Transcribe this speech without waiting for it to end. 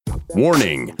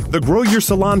Warning, the Grow Your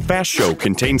Salon Fast Show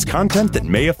contains content that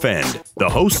may offend. The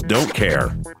hosts don't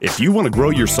care. If you want to grow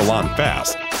your salon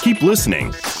fast, keep listening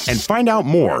and find out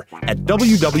more at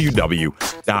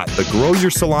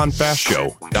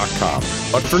www.thegrowyoursalonfastshow.com.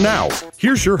 But for now,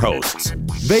 here's your hosts,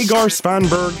 Vegard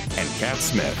Svanberg and Kat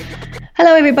Smith.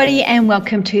 Hello, everybody, and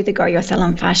welcome to the Grow Your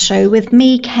Salon Fast Show with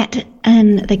me, Kat,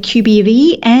 and the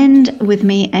QBV, and with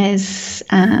me as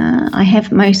I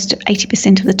have most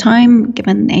 80% of the time,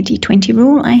 given the 80-20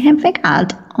 rule, I have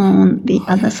Vegard on the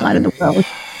other side of the world.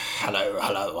 Hello.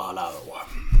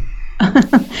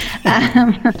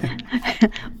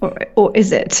 Or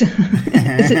is it?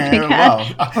 Is it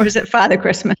Vegard? Or is it Father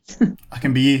Christmas? I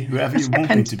can be whoever you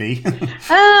want me to be.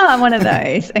 Oh, I'm one of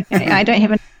those. Okay, I don't have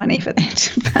enough money for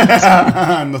that.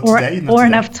 Not today. Or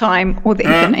enough time or the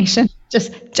information,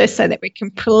 just so that we're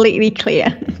completely clear.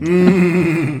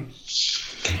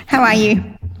 How are you?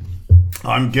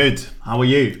 I'm good. How are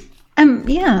you?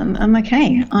 I'm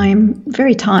okay. I'm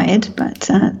very tired, but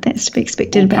that's to be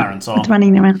expected with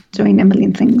running around doing a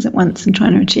million things at once and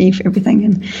trying to achieve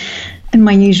everything in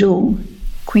my usual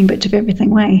queen bitch of everything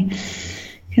way,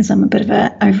 because I'm a bit of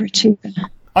an overachiever.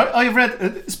 I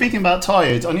read, speaking about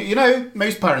tired, you know,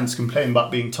 most parents complain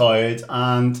about being tired,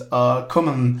 and a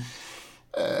common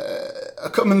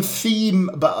theme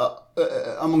about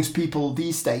amongst people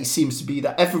these days seems to be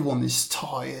that everyone is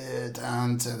tired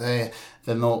and they're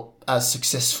not as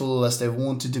successful as they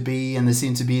wanted to be, and there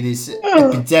seems to be this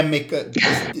epidemic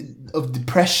of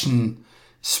depression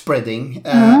spreading.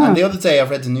 And the other day I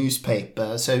read the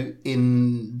newspaper. So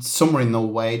somewhere in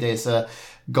Norway, there's a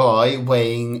guy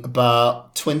weighing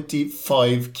about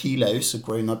 25 kilos, a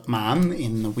grown-up man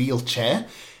in a wheelchair.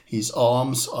 His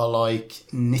arms are like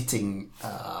knitting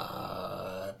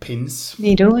pins.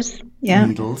 Needles, yeah.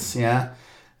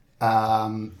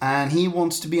 And he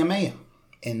wants to be a mayor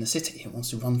in the city. He wants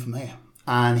to run for mayor.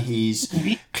 And he's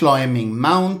climbing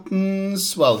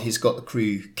mountains. Well, he's got a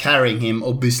crew carrying him,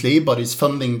 obviously, but he's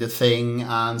funding the thing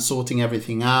and sorting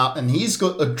everything out. And he's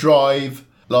got a drive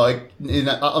like, you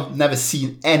know, I've never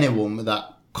seen anyone with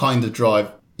that kind of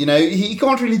drive. You know, he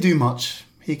can't really do much.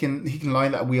 He can lie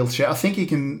in that wheelchair. I think he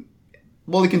can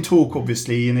talk,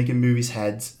 obviously, and he can move his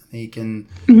head. He can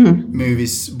move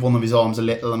one of his arms a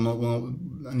little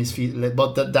and his feet a little,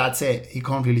 but that's it. He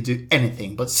can't really do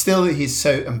anything. But still, he's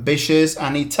so ambitious,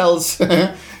 and he tells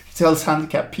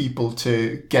handicapped people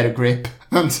to get a grip.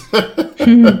 And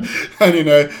and you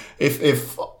know,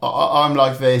 if I'm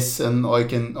like this and I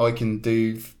can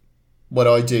do what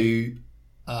I do,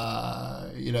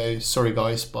 you know, sorry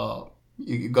guys, but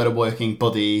you got a working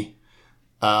body.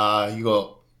 You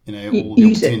got, you know, all the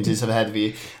opportunities ahead of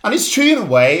you. And it's true in a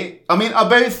way. I mean, I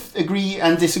both agree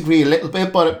and disagree a little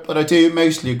bit, but I do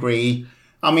mostly agree.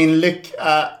 I mean, look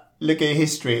at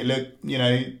history. Look, you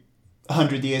know,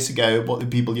 100 years ago, what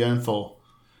did people yearn for?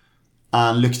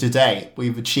 And look today.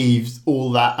 We've achieved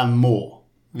all that and more.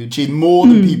 We've achieved more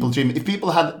than people dreamed. If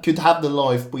people could have the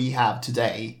life we have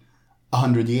today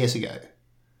 100 years ago.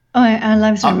 Oh, our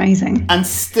lives are amazing. And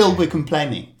still we're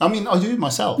complaining. I mean, I do it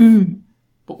myself.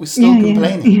 But we're still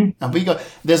complaining. And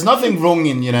there's nothing wrong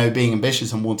in, you know, being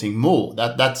ambitious and wanting more.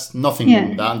 That's nothing wrong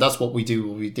with that, and that's what we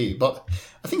do. But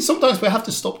I think sometimes we have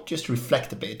to stop, just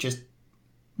reflect a bit. Just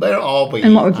where are we?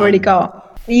 And what we've already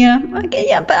got. But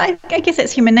I guess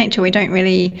it's human nature. We don't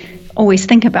really always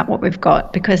think about what we've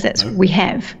got because we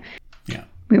have. Yeah.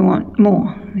 We want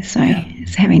more. So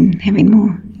it's having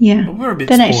more. Yeah. But we're a bit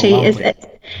but spoiled, actually,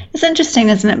 it's interesting,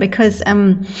 isn't it? Because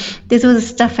there's all this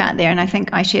stuff out there, and I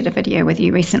think I shared a video with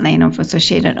you recently, and I've also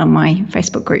shared it on my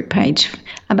Facebook group page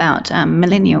about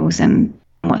millennials and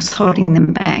what's holding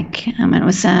them back. And it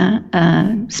was a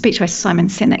speech by Simon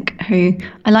Sinek, who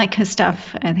I like his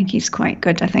stuff. I think he's quite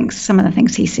good. I think some of the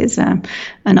things he says are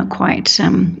not quite.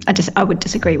 I would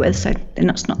disagree with, so they're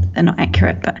not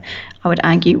accurate, but I would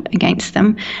argue against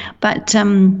them. But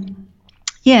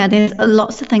yeah, there's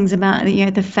lots of things about, you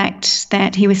know, the fact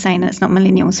that he was saying that it's not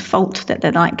millennials' fault that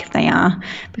they're like they are,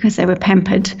 because they were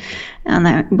pampered and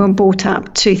they were brought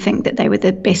up to think that they were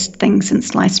the best thing since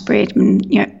sliced bread. And,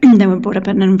 you know, they were brought up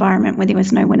in an environment where there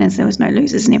was no winners, there was no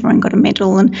losers, and everyone got a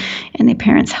medal, and their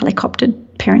parents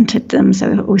parented them, so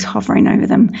they were always hovering over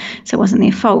them. So it wasn't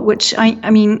their fault, which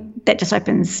I mean, that just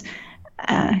opens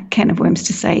a can of worms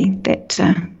to say that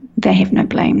they have no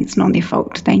blame. It's not their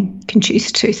fault. They can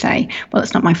choose to say, well,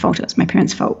 it's not my fault, it's my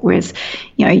parents' fault. Whereas,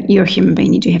 you know, you're a human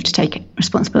being, you do have to take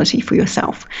responsibility for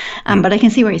yourself. But I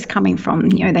can see where he's coming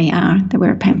from. You know, they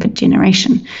were a pampered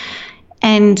generation.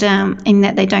 And in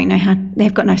that they don't know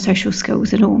they've got no social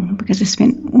skills at all because they've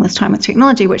spent all this time with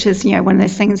technology, which is, one of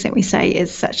those things that we say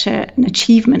is such an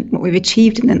achievement, what we've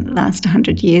achieved in the last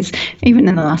 100 years, even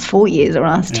in the last 4 years or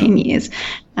last 10 years.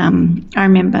 I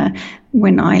remember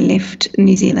when I left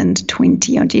New Zealand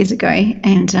 20 odd years ago,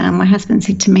 and my husband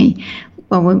said to me,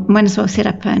 well, we might as well set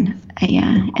up an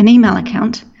email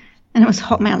account. And it was a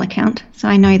Hotmail account. So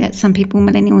I know that some people,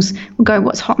 millennials, will go,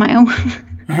 what's Hotmail?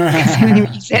 Because they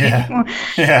don't use that anymore.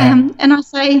 And I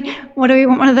say, what do we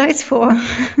want one of those for?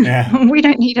 We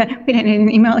don't need an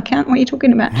email account. What are you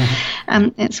talking about?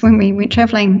 It's when we went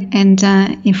travelling, and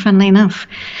funnily enough,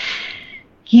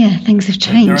 things have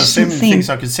changed. There are so many things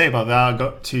I could say about that. I've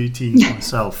got 2 teens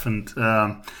myself, and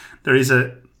there is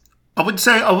I will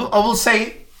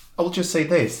just say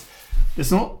this: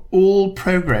 it's not all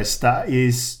progress that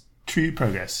is true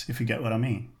progress, if you get what I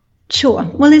mean. Sure.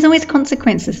 Well, there's always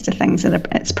consequences to things that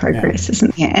it's progress,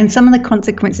 isn't there? And some of the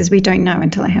consequences we don't know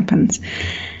until it happens.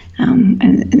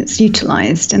 And it's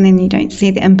utilised, and then you don't see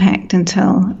the impact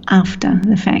until after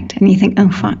the fact. And you think,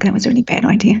 oh, fuck, that was a really bad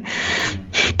idea.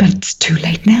 But it's too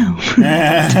late now.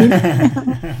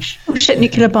 Oh, shit,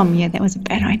 nuclear bomb. Yeah, that was a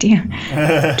bad idea.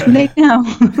 Too late now.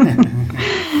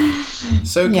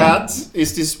 So, Kat,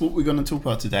 is this what we're going to talk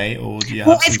about today, or do you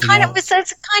have it's something kind else?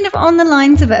 It's kind of on the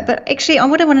lines of it, but actually,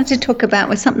 what I wanted to talk about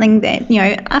was something that,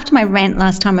 after my rant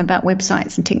last time about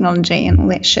websites and technology and all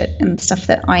that shit and stuff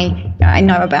that I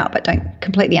know about but don't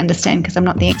completely understand because I'm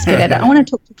not the expert at it. I want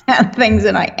to talk about things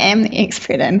that I am the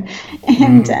expert in,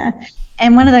 and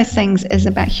one of those things is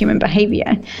about human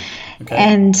behaviour,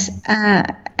 and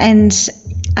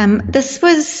this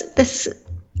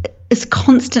is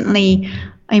constantly.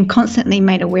 I'm constantly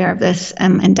made aware of this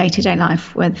in day-to-day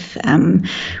life with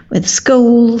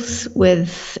schools,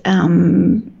 with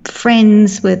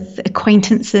friends, with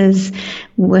acquaintances,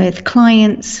 with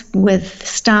clients, with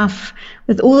staff,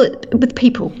 with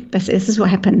people. This is what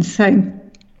happens. So, and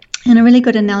a really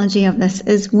good analogy of this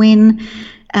is when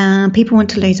people want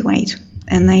to lose weight.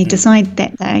 And they decide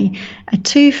that they are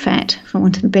too fat, for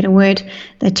want of a better word.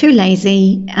 They're too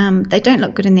lazy. They don't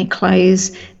look good in their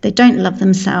clothes. They don't love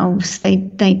themselves. They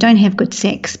don't have good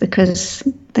sex because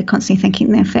they're constantly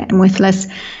thinking they're fat and worthless.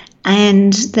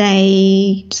 And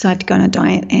they decide to go on a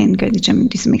diet and go to the gym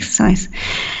and do some exercise.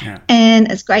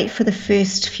 And it's great for the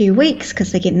first few weeks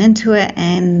because they're getting into it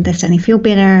and they're starting to feel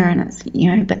better. And it's,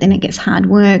 but then it gets hard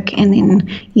work, and then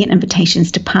you get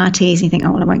invitations to parties. And you think,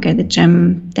 oh, well, I won't go to the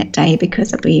gym that day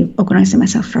because I'll be organising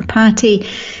myself for a party.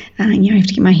 I have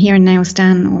to get my hair and nails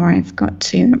done, or I've got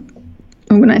to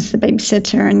organise the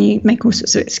babysitter, and you make all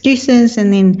sorts of excuses.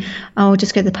 And then I'll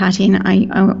just go to the party, and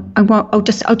I'll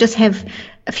just have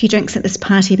a few drinks at this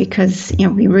party because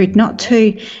it'll be rude not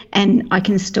to, and I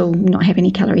can still not have any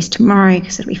calories tomorrow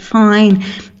because it'll be fine.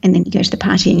 And then you go to the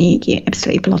party and you get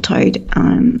absolutely blottoed,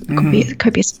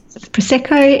 copious of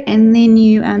prosecco, and then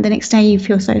you the next day you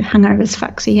feel so hungover as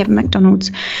fuck, so you have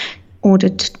McDonald's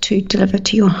ordered to deliver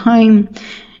to your home.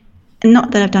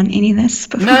 Not that I've done any of this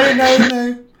before.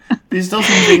 No. This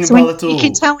doesn't ring a bell at all. You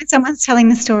can tell when someone's telling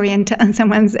the story and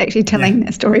someone's actually telling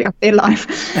the story of their life.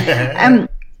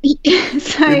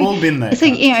 So, we've all been there. So,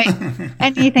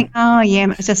 and you think, oh, yeah,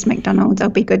 it's just McDonald's, I'll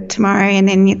be good tomorrow. And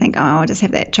then you think, oh, I'll just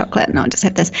have that chocolate and I'll just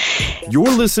have this.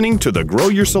 You're listening to the Grow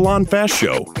Your Salon Fast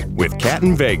Show with Kat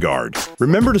and Vegard.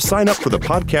 Remember to sign up for the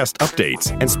podcast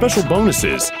updates and special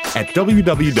bonuses at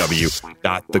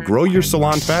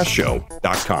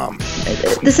www.thegrowyoursalonfastshow.com.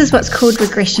 This is what's called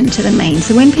regression to the mean.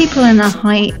 So when people are in a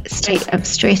high state of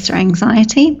stress or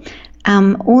anxiety,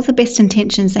 all the best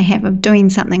intentions they have of doing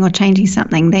something or changing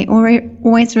something, they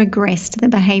always regress to the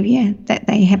behaviour that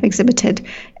they have exhibited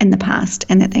in the past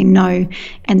and that they know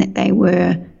and that they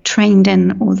were trained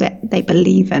in or that they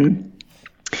believe in.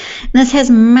 And this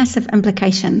has massive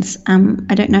implications.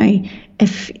 I don't know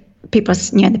if people are,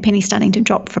 the penny's starting to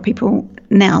drop for people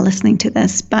now listening to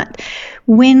this, but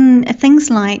when things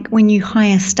like when you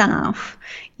hire staff,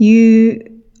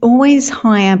 most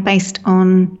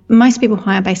people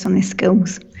hire based on their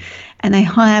skills, and they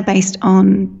hire based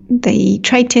on the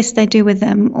trade test they do with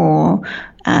them or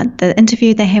the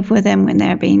interview they have with them when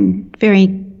they're being very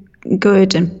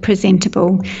good and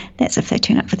presentable. That's if they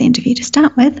turn up for the interview to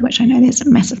start with, which I know there's a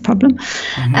massive problem.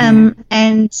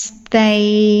 And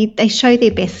they show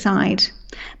their best side.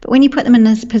 But when you put them in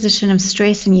this position of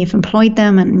stress and you've employed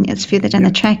them and it's further down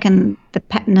the track and the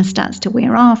patina starts to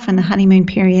wear off and the honeymoon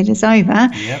period is over,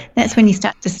 that's when you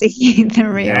start to see the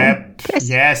real person.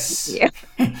 Yes.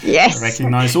 Yes. I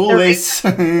recognise all this.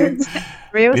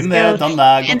 real been skills. there, done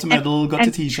that, got the medal, got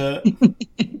the t-shirt.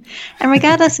 And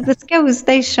regardless of the skills,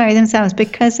 they show themselves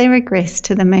because they regress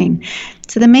to the mean.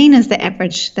 So the mean is the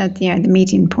average, the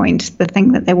median point, the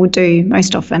thing that they will do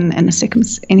most often in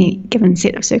any given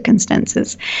set of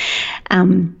circumstances.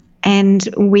 And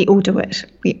we all do it.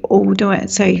 We all do it.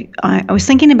 So I was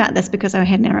thinking about this because I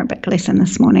had an Arabic lesson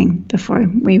this morning before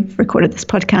we recorded this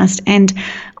podcast. And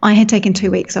I had taken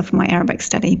 2 weeks off my Arabic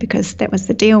study because that was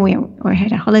the deal. We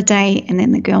had a holiday, and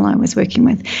then the girl I was working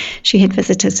with, she had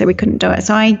visitors, so we couldn't do it.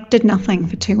 So I did nothing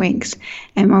for 2 weeks.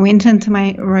 And I went into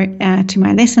my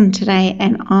lesson today,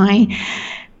 and I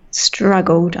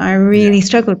struggled. I really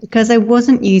struggled because I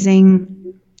wasn't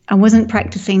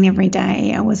practicing every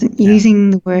day. I wasn't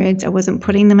using the words. I wasn't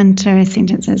putting them into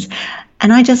sentences.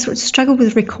 And I just struggled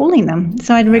with recalling them.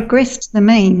 So I'd regressed to the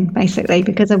mean, basically,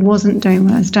 because I wasn't doing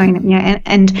what I was doing.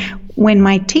 And when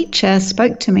my teacher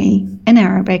spoke to me in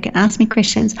Arabic and asked me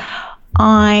questions,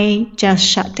 I just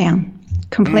shut down,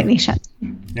 completely shut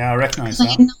down. Yeah, I recognise that.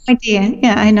 I had no idea.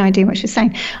 Yeah, I had no idea what she was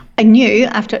saying. I knew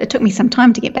it took me some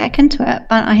time to get back into it,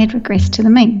 but I had regressed to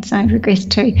the mean. So I had regressed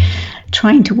to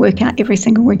trying to work out every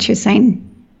single word she was saying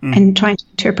and trying to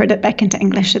interpret it back into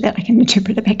English so that I can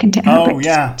interpret it back into Arabic. Oh,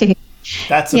 yeah.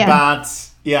 That's a bad,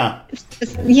 yeah.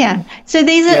 So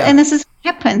these are, and this is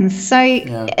what happens. So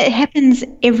it happens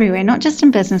everywhere, not just in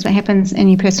business, but it happens in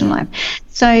your personal life.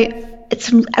 So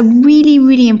it's a really,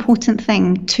 really important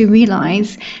thing to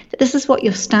realize that this is what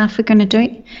your staff are going to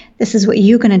do. This is what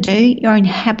you're going to do, your own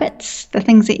habits, the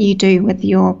things that you do with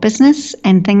your business,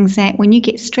 and things that when you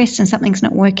get stressed and something's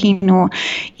not working, or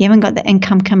you haven't got the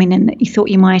income coming in that you thought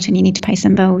you might and you need to pay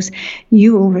some bills,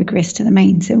 you will regress to the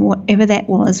mean. So whatever that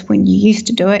was when you used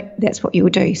to do it, that's what you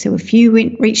will do. So if you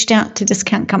reached out to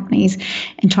discount companies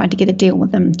and tried to get a deal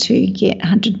with them to get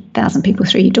 100,000 people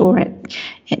through your door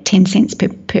at 10 cents per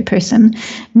person,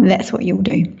 that's what you'll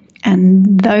do.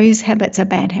 And those habits are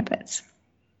bad habits,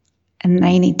 and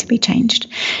they need to be changed.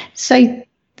 So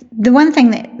the one thing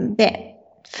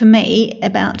that for me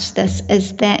about this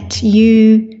is that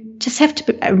you just have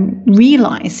to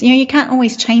realize, you can't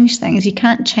always change things. You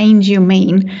can't change your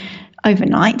mean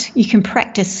overnight. You can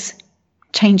practice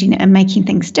changing it and making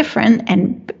things different,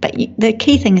 but the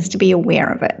key thing is to be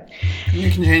aware of it. You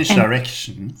can change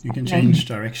direction. You can change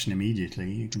direction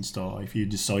immediately. You can start if you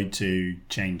decide to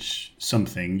change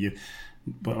something. You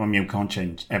can't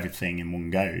change everything in one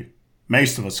go.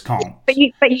 Most of us can't. But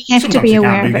you have to be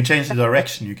aware of it. You can change the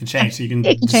direction. You can change. So you can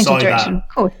decide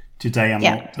that today I'm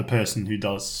not the person who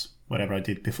does whatever I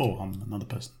did before. I'm another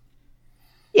person.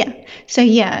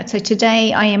 So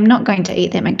today I am not going to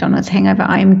eat that McDonald's hangover.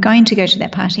 I am going to go to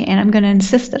that party, and I'm going to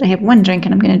insist that I have one drink,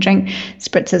 and I'm going to drink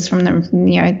spritzers from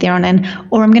there on in,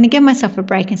 or I'm going to give myself a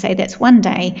break and say that's one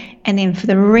day, and then for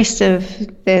the rest of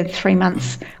the 3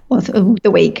 months or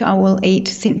the week, I will eat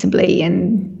sensibly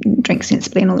and drink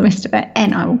sensibly and all the rest of it,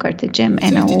 and I will go to the gym,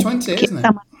 and I will get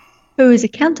someone who is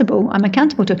accountable. I'm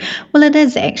accountable to. Well, it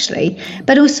is actually,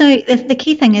 but also the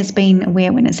key thing is being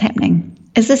aware when it's happening.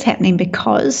 Is this happening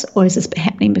or is this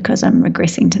happening because I'm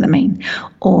regressing to the mean?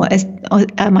 Or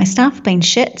are my staff being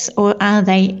shits, or are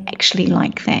they actually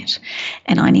like that?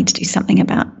 And I need to do something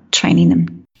about training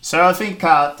them. So I think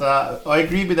that I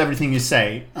agree with everything you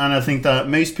say. And I think that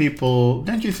most people,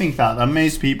 don't you think that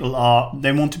most people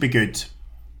they want to be good,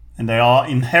 and they are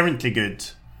inherently good,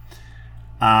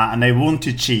 and they want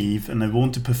to achieve and they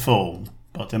want to perform.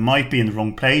 But they might be in the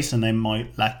wrong place, and they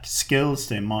might lack skills,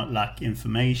 they might lack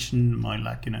information, might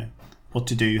lack, what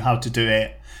to do, how to do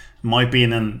it. Might be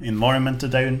in an environment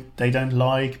that they don't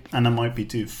like, and they might be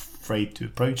too afraid to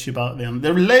approach you about them.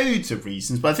 There are loads of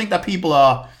reasons, but I think that people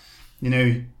are,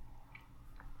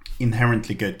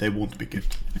 inherently good. They want to be good.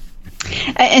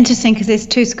 Interesting, because there's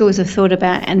two schools of thought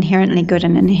about inherently good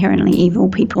and inherently evil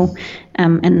people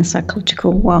in the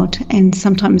psychological world, and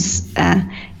sometimes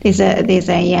there's a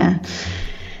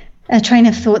train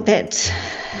of thought that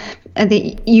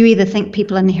you either think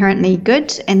people are inherently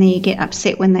good, and then you get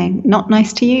upset when they're not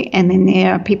nice to you, and then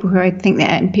there are people who think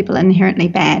that people are inherently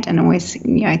bad and always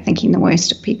thinking the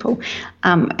worst of people,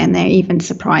 and they're even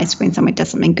surprised when someone does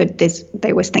something good.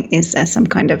 They always think there's some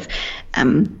kind of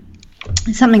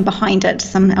something behind it,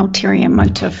 some ulterior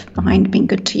motive behind being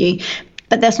good to you.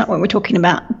 But that's not what we're talking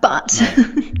about. But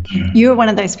you're one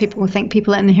of those people who think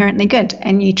people are inherently good,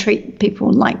 and you treat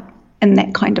people like in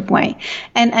that kind of way.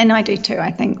 And I do too.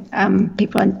 I think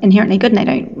people are inherently good, and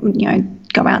they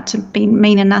don't go out to be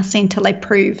mean and nasty until they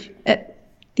prove it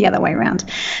the other way around.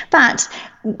 But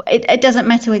it doesn't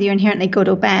matter whether you're inherently good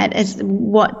or bad. Is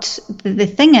what the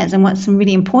thing is, and what's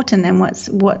really important, and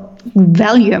what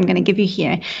value I'm going to give you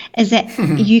here is that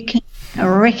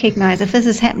recognize if this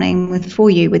is happening for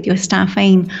you with your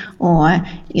staffing or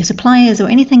your suppliers or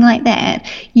anything like that,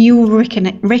 you will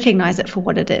recognize it for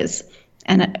what it is.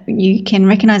 And you can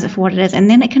recognize it for what it is, and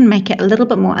then it can make it a little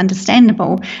bit more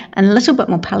understandable and a little bit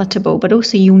more palatable, but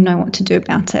also you'll know what to do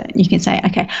about it. You can say,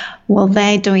 okay, well,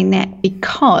 they're doing that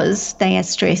because they are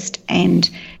stressed and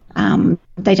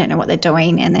they don't know what they're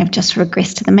doing and they've just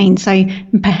regressed to the mean. So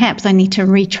perhaps I need to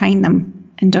retrain them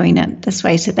in doing it this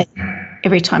way so that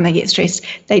every time they get stressed,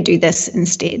 they do this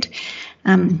instead.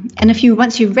 And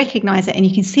once you recognize it and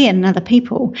you can see it in other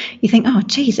people, you think, oh,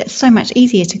 geez, it's so much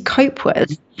easier to cope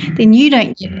with. Then you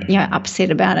don't get upset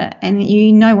about it and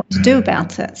you know what to do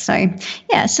about it. So,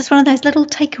 yeah, it's just one of those little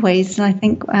takeaways that I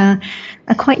think are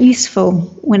quite useful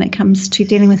when it comes to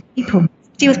dealing with people.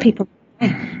 Deal with people.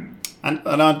 Yeah. And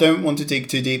I don't want to dig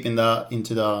too deep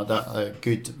into the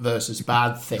good versus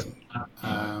bad thing.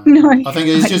 No, I think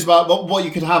it's just about what you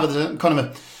could have as a kind of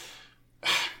a...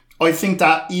 I think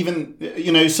that even,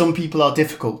 some people are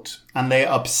difficult and they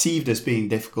are perceived as being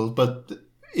difficult. But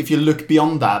if you look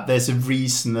beyond that, there's a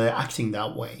reason they're acting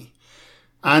that way.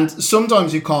 And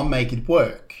sometimes you can't make it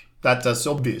work. That's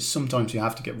obvious. Sometimes you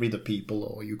have to get rid of people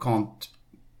or you can't,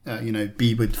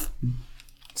 be with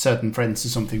certain friends or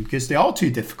something because they are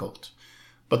too difficult.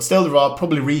 But still, there are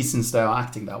probably reasons they are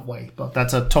acting that way. But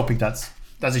that's a topic that's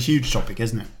a huge topic,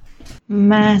 isn't it?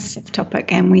 Massive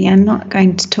topic, and we are not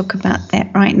going to talk about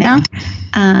that right now.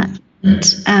 And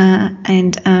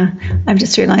I've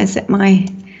just realised that my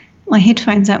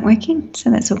headphones aren't working, so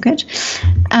that's all good.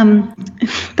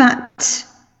 But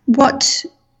what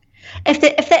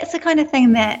if that's the kind of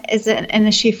thing that is an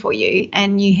issue for you,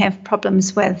 and you have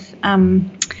problems with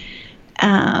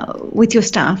your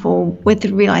staff or with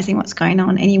realising what's going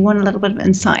on, and you want a little bit of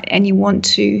insight, and you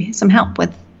want some help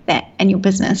with that in your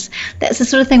business, that's the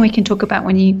sort of thing we can talk about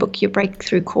when you book your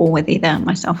breakthrough call with either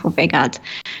myself or Vegard,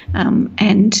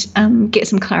 and get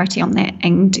some clarity on that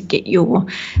and get your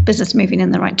business moving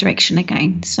in the right direction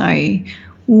again. So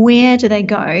where do they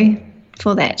go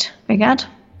for that, Vegard?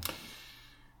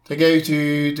 They go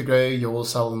to the Grow Your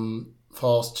Salon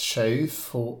Fast Show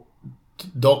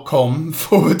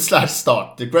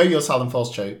 .com/start. The Grow Your Salon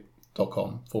Fast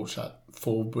Show.com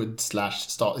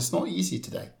 /start. It's not easy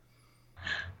today.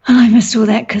 Oh, I missed all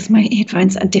that because my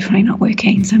headphones are definitely not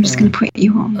working, so I'm just going to put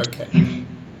you on. Okay.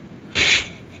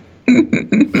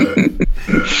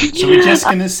 So we're just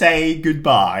going to say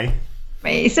goodbye.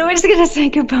 So we're just going to say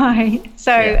goodbye.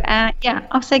 So,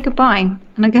 I'll say goodbye, and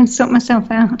I'm going to sort myself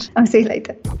out. I'll see you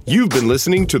later. You've been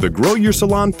listening to the Grow Your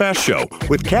Salon Fast Show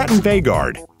with Kat and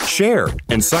Vegard. Share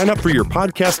and sign up for your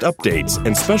podcast updates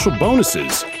and special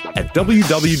bonuses at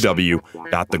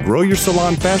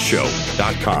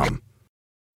www.thegrowyoursalonfastshow.com.